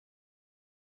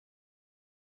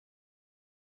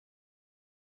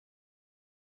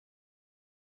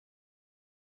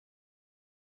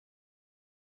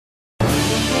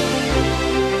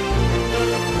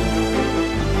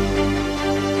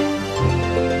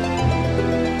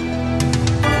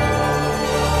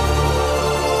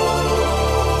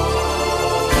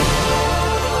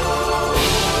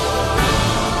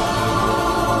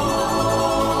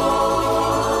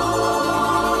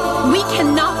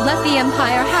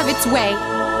Empire have its way.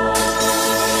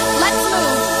 Let's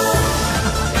move!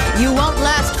 You won't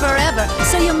last forever,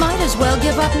 so you might as well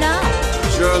give up now.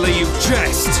 Surely you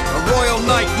jest. A royal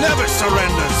knight never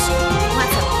surrenders.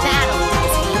 Wants a battle,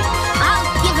 does he? I'll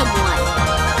give him one.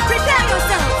 Prepare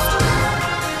yourselves!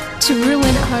 To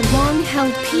ruin our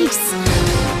long-held peace.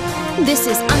 This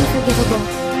is unforgivable.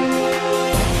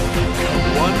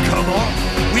 Come on.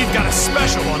 We've got a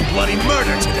special on bloody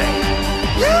murder today.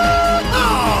 Oh!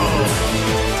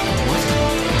 What?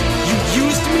 You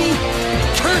used me?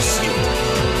 Curse you!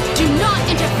 Do not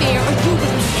interfere or you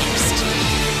will be next.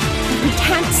 We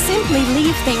can't simply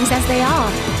leave things as they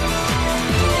are.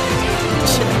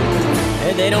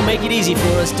 Hey, they don't make it easy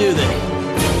for us, do they?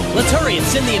 Let's hurry and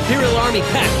send the Imperial Army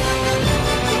back.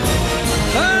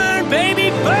 Burn, baby,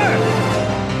 burn!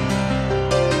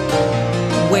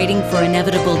 Waiting for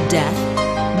inevitable death?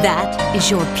 That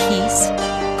is your peace?